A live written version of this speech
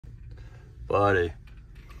Buddy,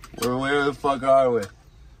 where the fuck are we?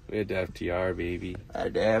 We're at the FTR, baby.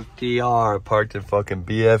 At the FTR, parked at fucking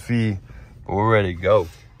BFE. We're ready to go.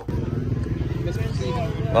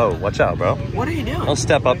 Oh, watch out, bro. What are you doing? Don't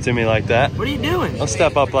step up to me like that. What are you doing? Don't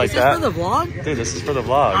step up like that. Is this for the vlog? Dude, this is for the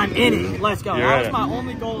vlog. I'm in it. Let's go. That was my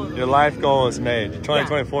only goal. Your life goal is made.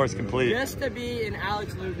 2024 is complete. Just to be in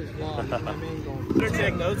Alex Lucas' vlog. That's my main goal. Better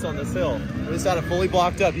take notes on this hill. We just had it fully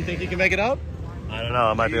blocked up. You think you can make it up? I don't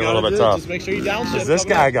know. It might be a little bit tough. Just make sure you downshift. Because this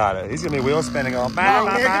guy got it. He's going to be wheel spinning all. No,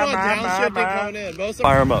 we're working on downshifting coming in.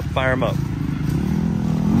 Fire him up. Fire him up.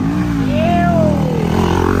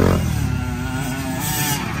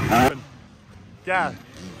 Yeah.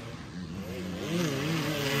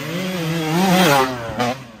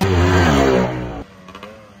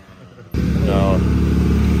 No.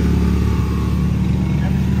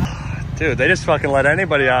 Dude, they just fucking let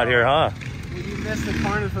anybody out here, huh? You missed the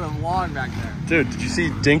corner for the vlog back there. Dude, did you see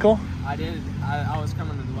Dinkle? I did. I was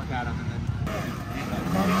coming to look at him and then...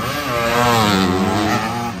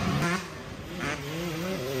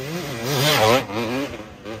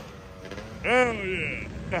 Oh,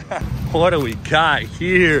 yeah. What do we got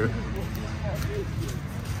here?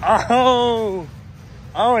 Oh,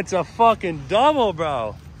 it's a fucking double,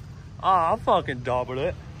 bro. Oh, I fucking doubled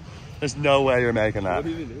it. There's no way you're making that.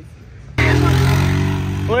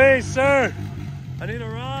 Please, sir. I need a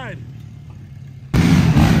ride.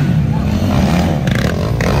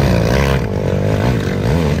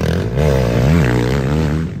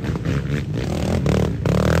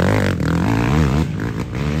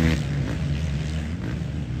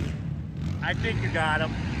 I think you got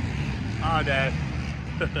him. Oh, Dad.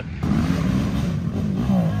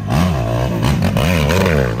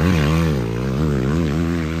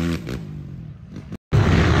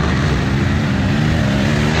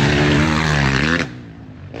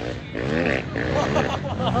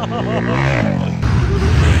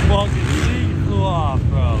 Fucking seat flew off,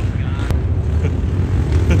 bro.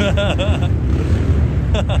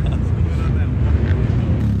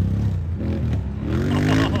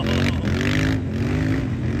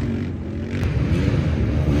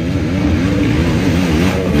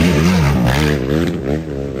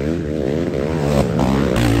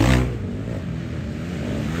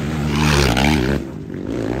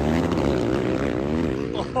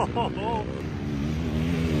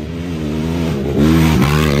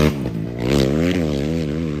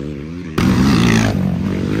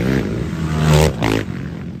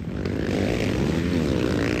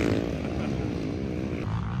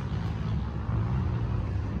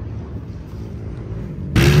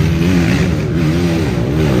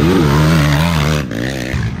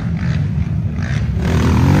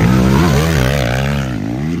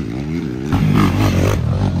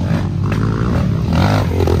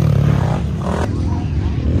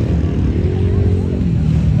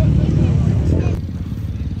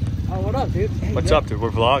 What's up, dude? We're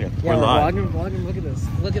vlogging. Yeah, we're live. Vlogging. Look at this.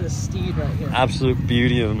 Look at this steed right here. Absolute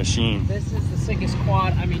beauty of a machine. This is the sickest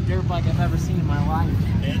quad, dirt bike I've ever seen in my life.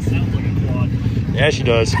 Yeah, it sounds like a quad. Yeah, she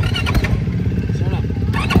does. Shut up.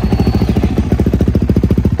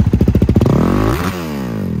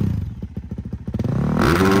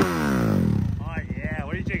 Oh, yeah.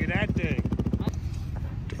 What do you think of that thing?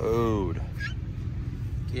 Dude.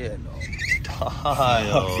 Getting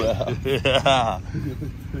dialed. Yeah.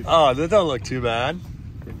 Oh, that don't look too bad.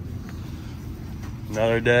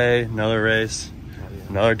 Another day, another race,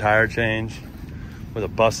 another tire change with a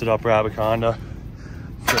busted up Rabbit Honda.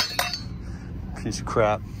 Piece of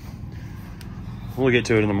crap. We'll get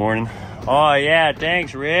to it in the morning. Oh yeah,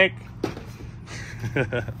 thanks, Rick. Watch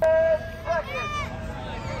the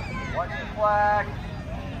flag.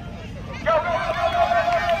 Go, go, go, go, go, go, go,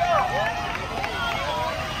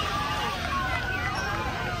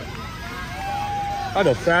 I had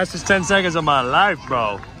the fastest 10 seconds of my life,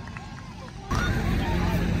 bro.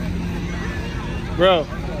 Bro.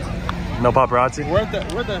 No paparazzi?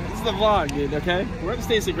 This is the vlog, dude, okay? We're at the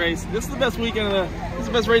Stacy Grace. This is the best weekend this is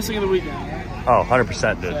the best racing of the weekend. Oh,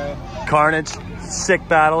 100%, dude. So, Carnage, sick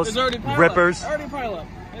battles, it's already rippers. Already pile up.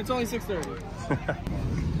 It's only 6:30.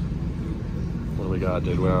 What do we got,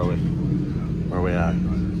 dude? Where are we? Where are we at? I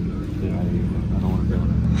don't want to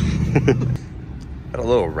go. Had a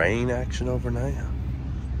little rain action overnight.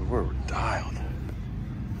 We're dialed.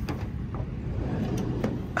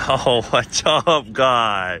 Oh, what's up,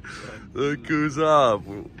 guy? Look who's up.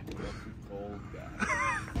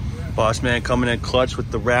 Boss man coming in clutch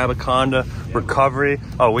with the Rabbit Honda recovery.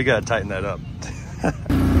 Oh, we gotta tighten that up.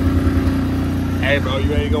 Hey, bro, you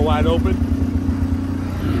ready to go wide open?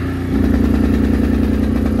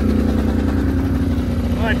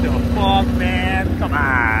 What the fuck, man? Come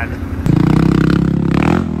on.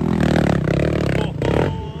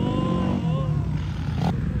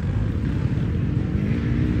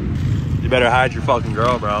 better hide your fucking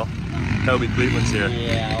girl, bro. Toby Cleveland's here.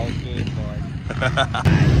 Yeah, okay, boy.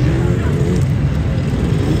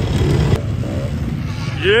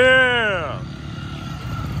 Yeah!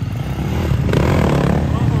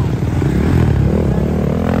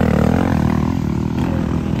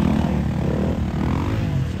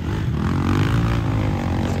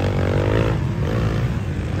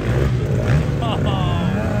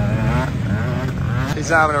 He's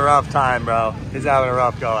having a rough time, bro. He's having a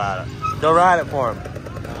rough go at it. Go ride it for him.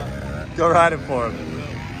 Go ride it for him.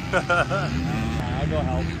 I'll go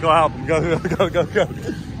help. Go help him. Go. Go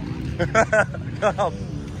help him.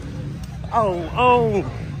 Oh.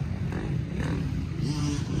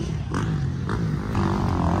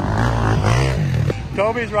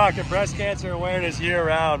 Toby's rocking breast cancer awareness year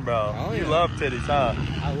round, bro. Oh, You yeah. love titties, huh?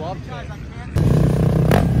 I love guys.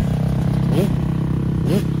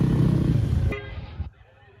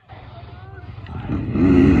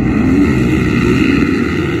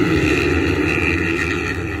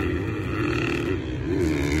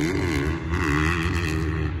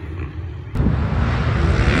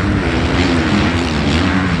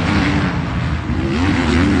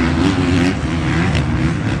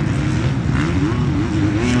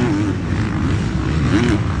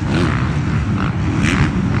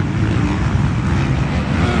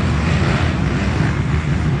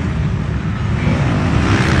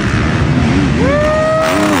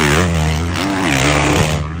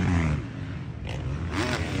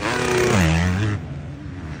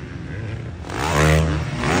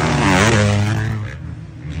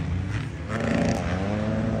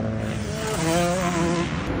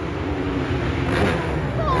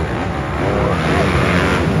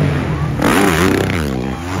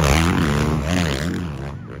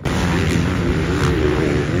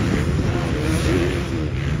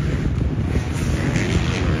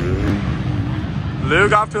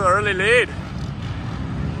 Luke off to an early lead.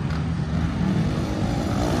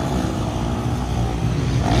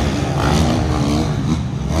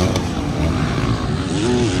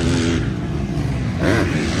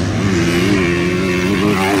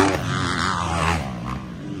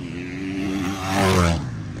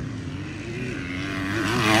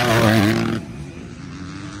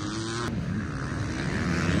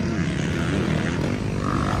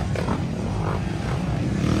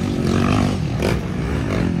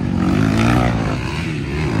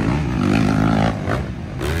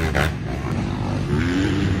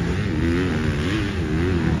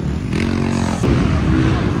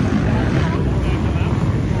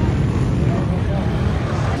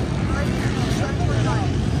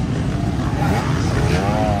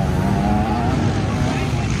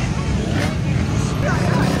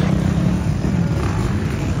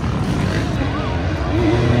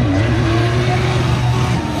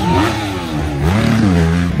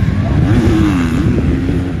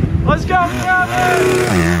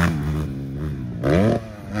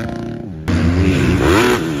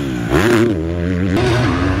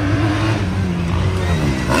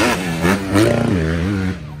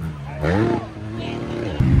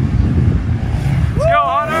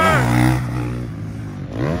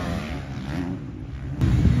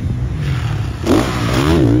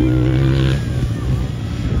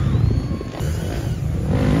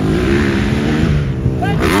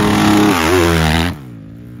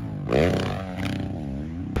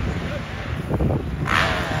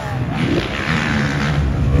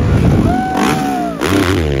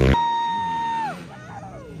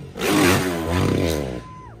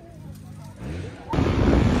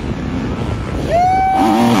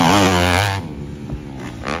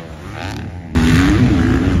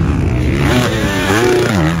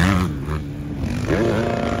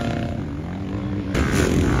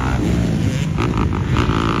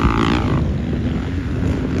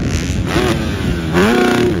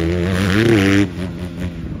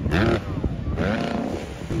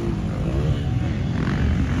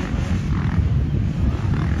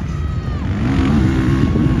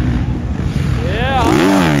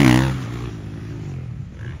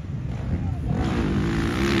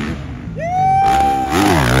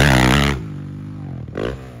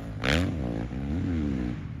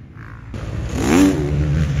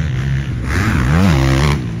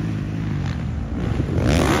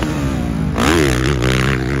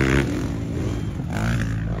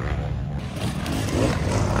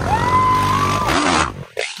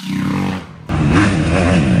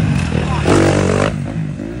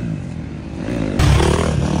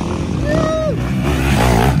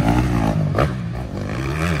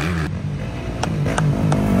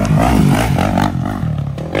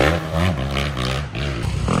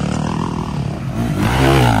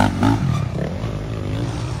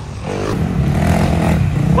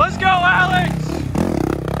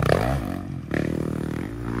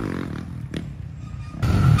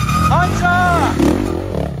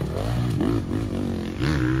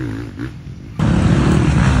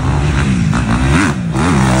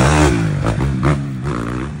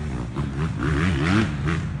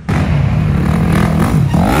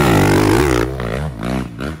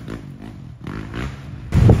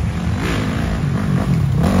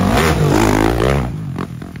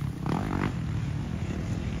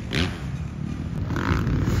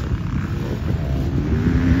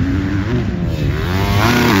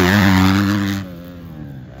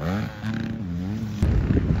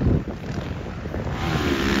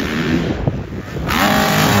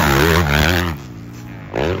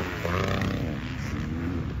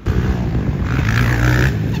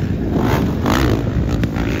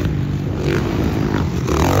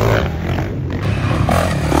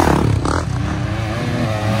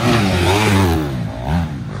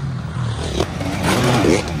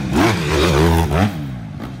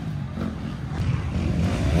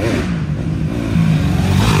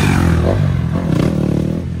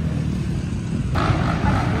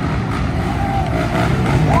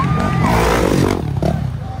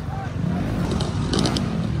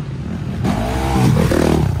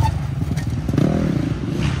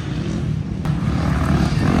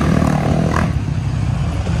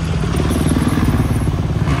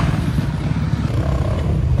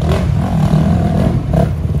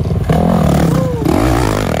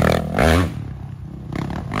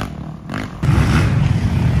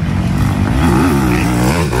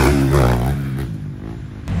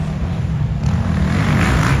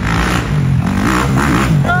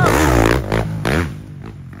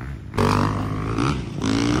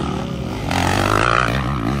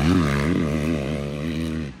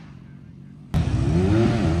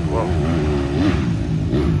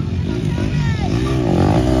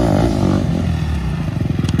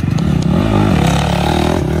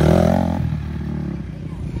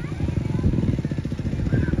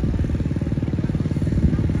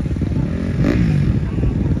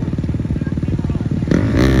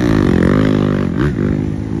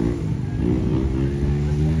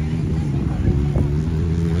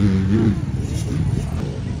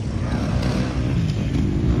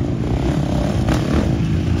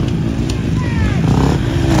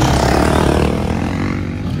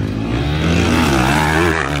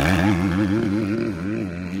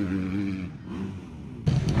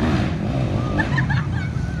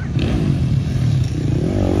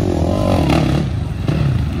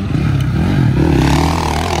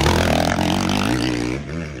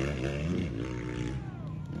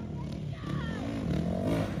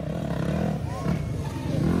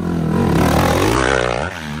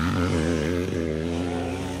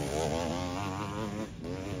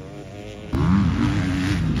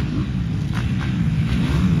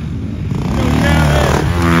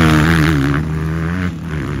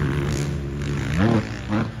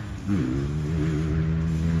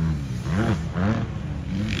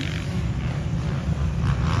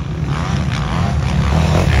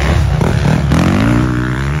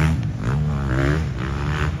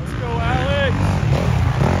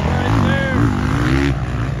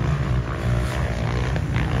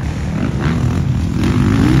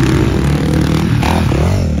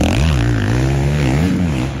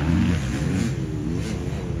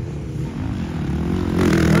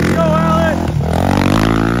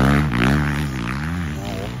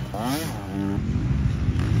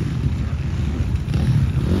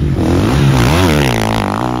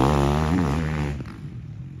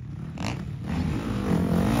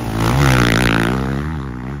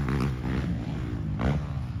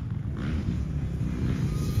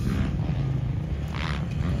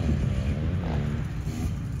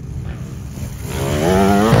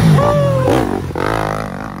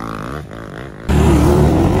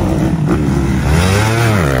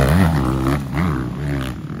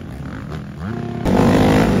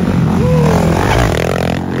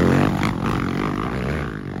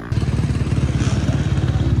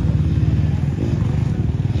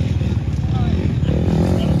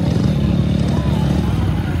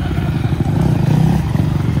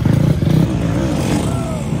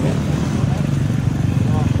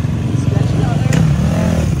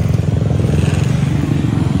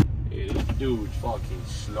 Dude, fucking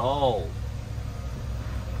slow.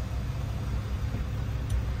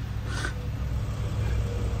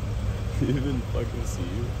 Even fucking see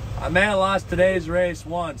you. I may have lost today's race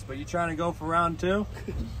once, but you trying to go for round 2?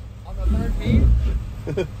 On the third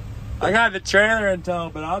beat? I got the trailer in tow,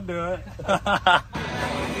 but I'll do it.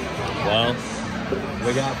 Well,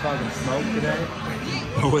 we got fucking smoke today.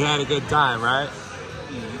 We had a good time, right?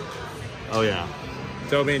 Oh yeah.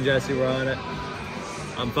 Toby and Jesse were on it.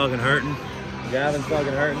 I'm fucking hurting. Gavin's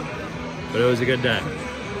fucking hurting. But it was a good day.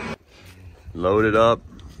 Loaded up.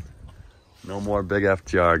 No more big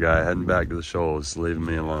FTR guy heading back to the shoals, leaving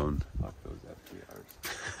me alone. Fuck those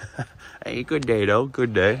FTRs. Hey, good day though,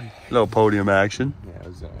 good day. Little podium action. Yeah, it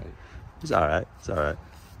was alright. It's alright, it's alright.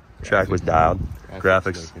 Track was dialed.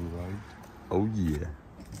 Graphics. Looking right. Oh yeah.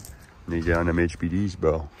 Need you on them HBDs,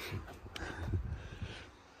 bro.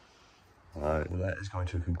 Alright, well that is going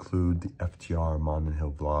to conclude the FTR Mondon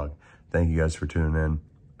Hill vlog. Thank you guys for tuning in.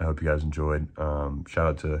 I hope you guys enjoyed. Shout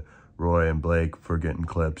out to Roy and Blake for getting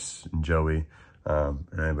clips, and Joey, and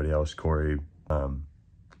anybody else, Corey. I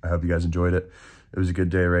hope you guys enjoyed it. It was a good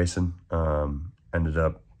day racing. Ended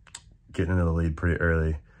up getting into the lead pretty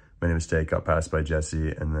early. Made a mistake, got passed by Jesse,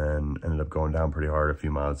 and then ended up going down pretty hard a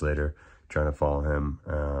few miles later, trying to follow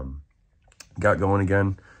him. Got going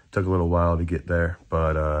again. Took a little while to get there,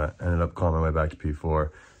 but ended up clawing my way back to P4.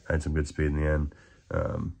 Had some good speed in the end.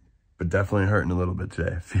 But definitely hurting a little bit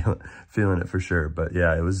today. Feeling it for sure. But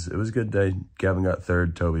yeah, it was a good day. Gavin got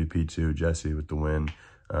third, Toby P2, Jesse with the win.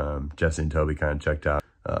 Jesse and Toby kind of checked out.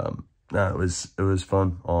 It was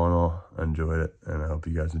fun. All in all, I enjoyed it, and I hope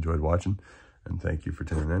you guys enjoyed watching. And thank you for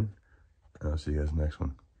tuning in. And I'll see you guys in the next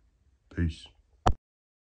one. Peace.